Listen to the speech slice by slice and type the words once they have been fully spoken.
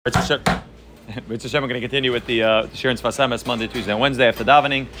We're going to continue with the Shir and Sfas Emes Monday, Tuesday, and Wednesday after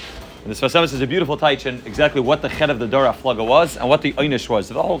davening. And the Sfas Emes is a beautiful taichin, exactly what the head of the Dor Haflagah was and what the Einish was.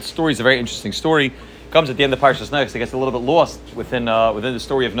 The whole story is a very interesting story. It comes at the end of Parshas Noach, so it gets a little bit lost within the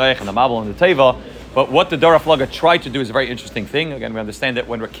story of Noach and the Mabel and the Teva. But what the Dor Haflagah tried to do is a very interesting thing. Again, we understand that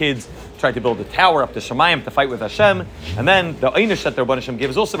when we're kids, tried to build a tower up to Shemayim to fight with Hashem, and then the Einish that the Rebbeinu Hashem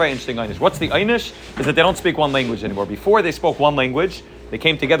gave is also a very interesting Einish. What's the Einish? Is that they don't speak one language anymore. Before they spoke one language, they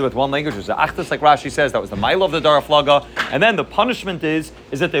came together with one language. It was the Achtas, like Rashi says. That was the Mile of the Dor Haflagah. And then the punishment is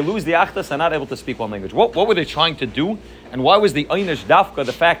that they lose the Achtas and not able to speak one language. What were they trying to do? And why was the Einish Dafka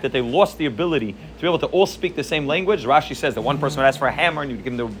the fact that they lost the ability to be able to all speak the same language? Rashi says that one person would ask for a hammer and you would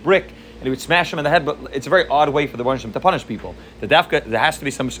give him the brick and he would smash him in the head, but it's a very odd way for the Rebbeinu to punish people. The Dafka, there has to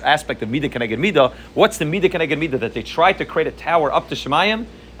be some aspect of Midah Keneged Midah. What's the Midah Keneged Midah? That they tried to create a tower up to Shemayim,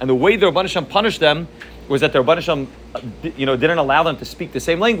 and the way the Rebbeinu punished them was that the Rebbeinu didn't allow them to speak the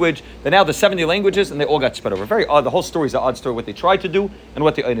same language. That now the 70 languages, and they all got spread over. Very odd. The whole story is an odd story, what they tried to do and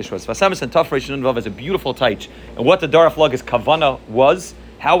what the Einish was. Sfas Emes and Taf Reish Nun Vav is a beautiful taich. And what the Dor Haflagah's kavana was,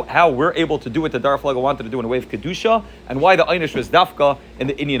 how we're able to do what the Dor Haflagah wanted to do in a way of Kedusha, and why the Einish was Dafka in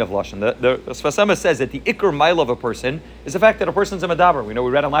the Indian of Lashon. The Sfas Emes says that the Iker mile of a person is the fact that a person's a Medaber. We know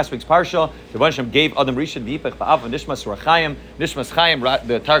we read in last week's Parsha, the Rebbeinu gave Adam Rishon V'yipech Ba'av Nishmas Ruach Chaim.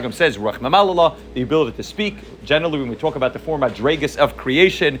 The Targum says Ruach Mamalala, the ability to speak. Generally, when we talk about the four madregas of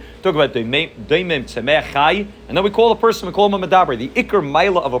creation, talk about Daimim Tzemech Chai, and then we call him a Medaber. The Iker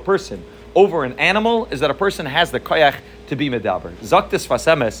mile of a person over an animal is that a person has the koyach to be medaber. Zaktis Sfas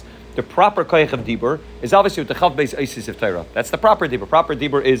Emes, the proper koyach of dibur is obviously with the chav beis isis of Torah. That's the proper dibur. Proper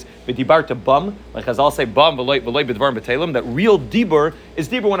dibur is b'dibar to bum, like Chazal say bum v'loy b'dvar b'telim. That real dibur is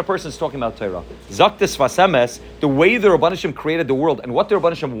dibur when a person is talking about Torah. Zaktis Sfas Emes, the way the Rebbeinu Hashem created the world and what the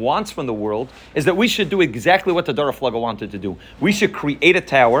Rebbeinu Hashem wants from the world is that we should do exactly what the Dor Haflagah wanted to do. We should create a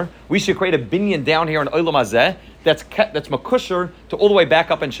tower. We should create a binyan down here in Olam Hazeh that's makusher to all the way back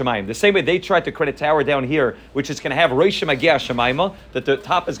up in Shemayim. The same way they tried to create a tower down here, which is going to have Rosh Magia Shemayim, that the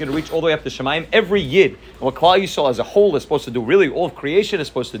top is going to reach all the way up to Shemayim. Every Yid, and what Klal Yisrael as a whole is supposed to do, really all of creation is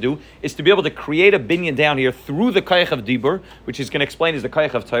supposed to do, is to be able to create a binyan down here through the Koyach of Dibur, which he's going to explain is the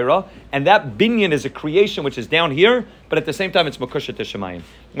Koyach of Torah, and that binyan is a creation which is down here, but at the same time it's makusher to Shemayim.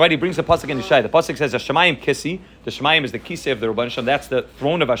 Right, he brings the pasuk in Yishai. The pasuk says, "Shemayim kisi." The Shemayim is the kisei of the Rebbeinu Hashem. That's the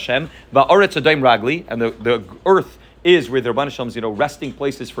throne of Hashem. Va'aretz adaim ragli, and the earth is where the Rebbeinu Hashem's resting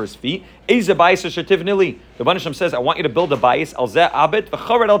places for his feet. Eze bayis ashertiv nili. The Rebbeinu Hashem says, "I want you to build a bayis al zeh abed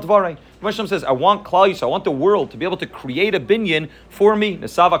v'chared al dvarei." The Rebbeinu Hashem says, "I want Klal Yisrael, I want the world to be able to create a binyan for me."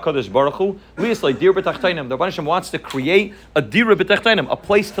 Nesava Kadosh Baruch Hu lias like dir b'tachtainim. The Rebbeinu Hashem wants to create a dira b'tachtainim, a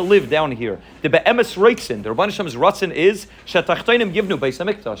place to live down here. The Emes reitzin. The Rebbeinu Hashem's ratzin is shetachtainim givnu beis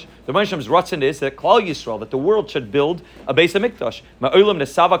hamikdash. The Rebbeinu Hashem's ratzin is that Klal Yisrael, that the world should build a beis hamikdash. Ma'olam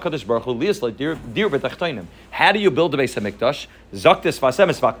nesava Kadosh Baruch Hu lias like dir b'tachtainim. How do you build a beis hamikdash? Zaktis Sfas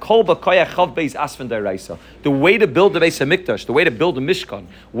Emes v'kol b'koyach chav beis asfen deraisa. The way to build the beis hamikdash, the way to build a mishkan,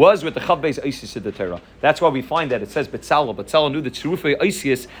 was with the chav beis isis of the Torah. That's why we find that it says Betzalel. Betzalel knew the tzurufei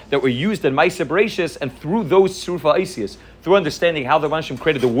isis that were used in Ma'aseh Bereishis, and through those tzurufei isis, through understanding how the Rebbeinu Hashem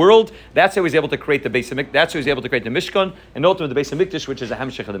created the world, that's how he was able to create the beis hamikdash. That's how he was able to create the mishkan, and ultimately the beis hamikdash, which is a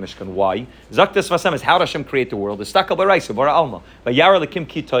hamshech of the mishkan. Why? Zaktis Sfas Emes, how did Hashem create the world? The stakal baraisa bara alma vayara lekim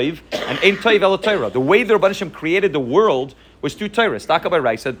ki toiv and ein toiv el Torah. The way the Rebbeinu Hashem created the world was through Torah. Stakal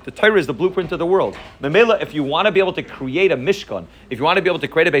baraisa. The Torah is the blueprint of the world. Memela, if you want to be able to create a mishkan, if you want to be able to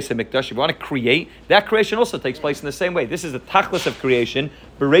create a beis hamikdash, if you want to create, that creation also takes place in the same way. This is the tachlis of creation.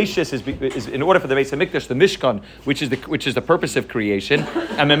 Bereshis is in order for the beis hamikdash, the mishkan, which is the purpose of creation.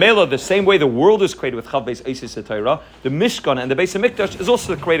 And memela, the same way the world is created with chav beis isis of Torah, the mishkan and the beis hamikdash is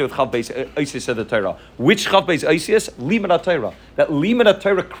also created with chav beis isis of the Torah. Which chav beis isis? Limud Torah. That limud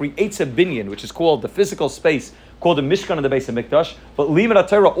Torah creates a binyan, which is called the physical space, called the Mishkan and the Beis HaMikdash, but Limud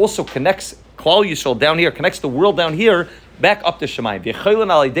Torah also connects Klal Yisrael down here, connects the world down here, back up to Shemayim.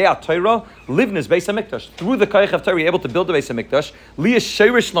 V'yecholen al idei Torah livnes Beis HaMikdash. Through the koyach of Torah, you're able to build the Beis HaMikdash. Liyas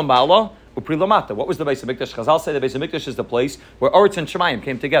sheirish lamala upri lamata. What was the Beis HaMikdash? Chazal say the Beis HaMikdash is the place where Oretz and Shemayim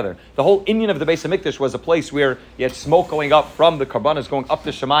came together. The whole inyan of the Beis HaMikdash was a place where you had smoke going up from the karbanas going up to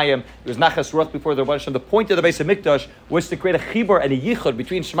Shemayim. It was nachas ruach before the Rebbeinu Hashem. The point of the Beis HaMikdash was to create a chibur and a yichud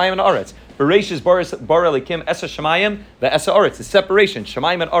between Shemayim and Oretz. Bereshis bar elikim esa Shemayim the esa Oretz. The separation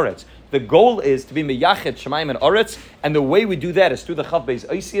Shemayim and Oretz. The goal is to be meyached Shemayim and Oretz, and the way we do that is through the chav beis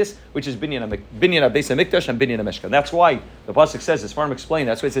isis, which is binyan beis hamikdash and binyan mishkan. That's why the pasuk says, as Farm explained,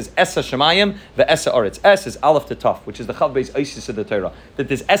 that's why it says esa Shemayim ve'esa Oretz. Es is aleph to taf, which is the chav beis isis of the Torah. That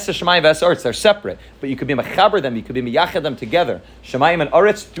there's esa Shemayim ve'esa Oretz, they're separate, but you could be mechaber them, you could be meyached them together. Shemayim and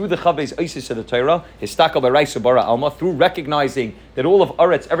Oretz through the chav beis isis of the Torah, histakal b'raisu bara alma, through recognizing that all of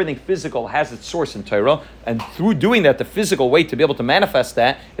Aretz, everything physical, has its source in Torah, and through doing that, the physical way to be able to manifest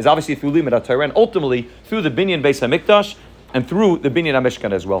that is obviously through Limud Torah, and ultimately through the Binyan Beis HaMikdash, and through the binyan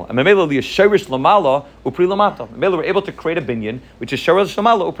HaMishkan as well. And Memela liyashirish lamala upri lamata. Memela we're able to create a binyan which is shirish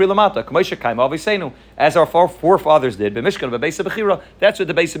lamala upri lamata. K'moshe kaima aviseinu, as our forefathers did. B'mishkan b'beis HaBechira. That's what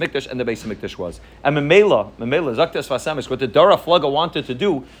the Beis HaMikdash and the Beis HaMikdash was. And Memela zakta Sfas Emes, what the Dor Haflagah wanted to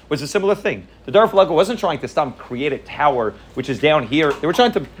do was a similar thing. The Dor Haflagah wasn't trying to stop create a tower which is down here. They were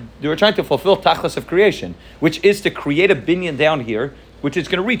trying to fulfill tachlis of creation, which is to create a binyan down here, which is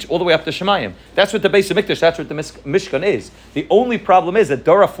going to reach all the way up to Shemayim. That's what the Beis HaMikdash, that's what the Mishkan is. The only problem is that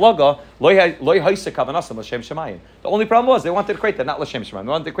Dor Haflagah loy haisa kavanasam l'shem Shemayim. The only problem was they wanted to create that, not l'shem Shemayim. They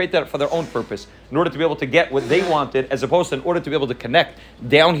wanted to create that for their own purpose, in order to be able to get what they wanted, as opposed to in order to be able to connect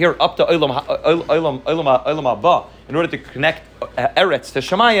down here up to Olam Haba. In order to connect Eretz to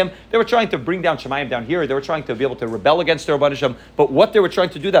Shemayim, they were trying to bring down Shemayim down here. They were trying to be able to rebel against the Rabban Hashem. But what they were trying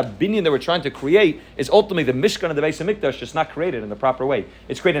to do, that binyan they were trying to create, is ultimately the Mishkan of the Beis HaMikdash, just not created in the proper way.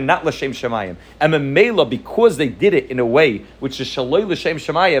 It's created not l'shem Shemayim. And Memela, because they did it in a way which is shaloi l'shem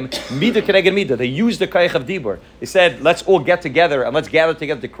Shemayim, mida keneged mida. They used the koach of dibur. They said, let's all get together and let's gather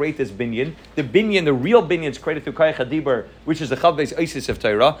together to create this binyan. The binyan, the real binyan, is created through koach of dibur, which is the chav beis oisis of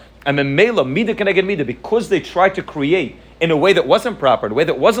Torah. And Memela, mida keneged mida, because they tried to create in a way that wasn't proper, in a way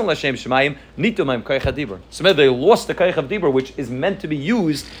that wasn't l'shem Shemayim, nitumayim koach dibur. So they lost the koach of dibur, which is meant to be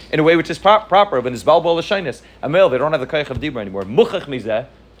used in a way which is proper, when it's balbal l'shainis. And they don't have the koach of dibur anymore. Muchach mizeh,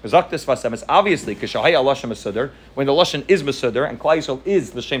 Zaktis Vasemis, obviously, Kishahaya Lashon Masudar, when the Lashon is Masudar and Klal Yisrael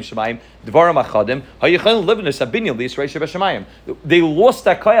is l'shem Shemayim, Dvarim Achadim, Hayichan Livnus Abinyan L'Yisrael Shemayim. They lost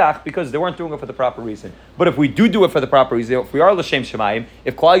that koyach because they weren't doing it for the proper reason. But if we do it for the proper reason, if we are l'shem Shemayim,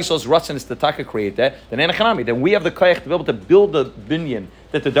 if Klal Yisrael's Ratzon is to taka create that, then we have the koyach to be able to build the binyan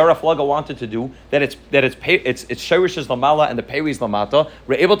that the Dor Haflagah wanted to do, that it's Shirish is Lamala and the Peri is Lamata.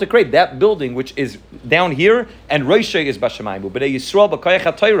 We're able to create that building which is down here, and Roshei is Bashamayim. But Yisrael b'Koyach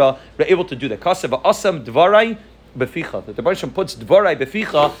HaTorah, we're able to do that. Kasev Asam Dvarai Beficha. That the Baruch puts Dvarai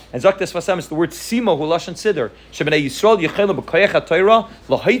Beficha, and Zaktes Vasam is the word Sima Hu Lashon Siddur. Shebnei Yisrael Yechelu b'Koyach HaTorah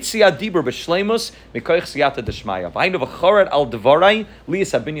Lahitzia Dibur B'Shleimus Mikoyach Siyata Deshmaya. V'Hainu v'Chared Al Dvarai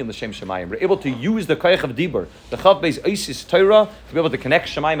Liyas Abinyan L'Shem Shemayim. We're able to use the Koyach of Dibur, the Chav Beis Oisis Torah, to be able to connect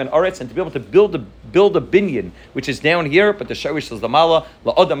Shemayim and Aretz, and to be able to build a binyan which is down here, but the Shorish is Lamala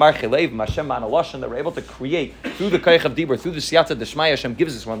La'od Amar Chilev Mashem Ma'ana Lashon, that we're able to create through the Koyach of Dibur, through the Siyata Deshmaya. Hashem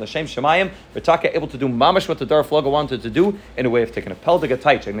gives us one, the Shem Shemayim. We're able to do mamash what the Dor Haflagah wanted to do, in a way of taking a peldig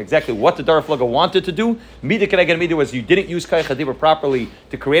taich, and exactly what the Dor Haflagah wanted to do. Mida keneged mida was you didn't use koach dibur properly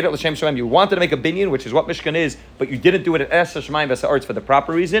to create it l'shem Shemayim. You wanted to make a binyan, which is what Mishkan is, but you didn't do it at Es Shemayim V'Sa Arts for the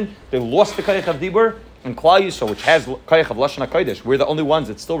proper reason. They lost the koach of dibur. And Klal Yisrael, which has koach of lashon hakodesh, we're the only ones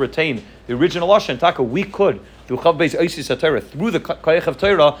that still retain the original lashon taka. We could through chav beis oisis Torah, through the koach of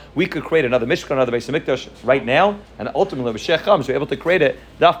Torah, we could create another Mishkan, another Beis HaMikdash right now, and ultimately Mashiach comes, we're able to create it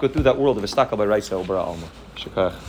dafka through that world of Istakal by Raisa Ubra Alma.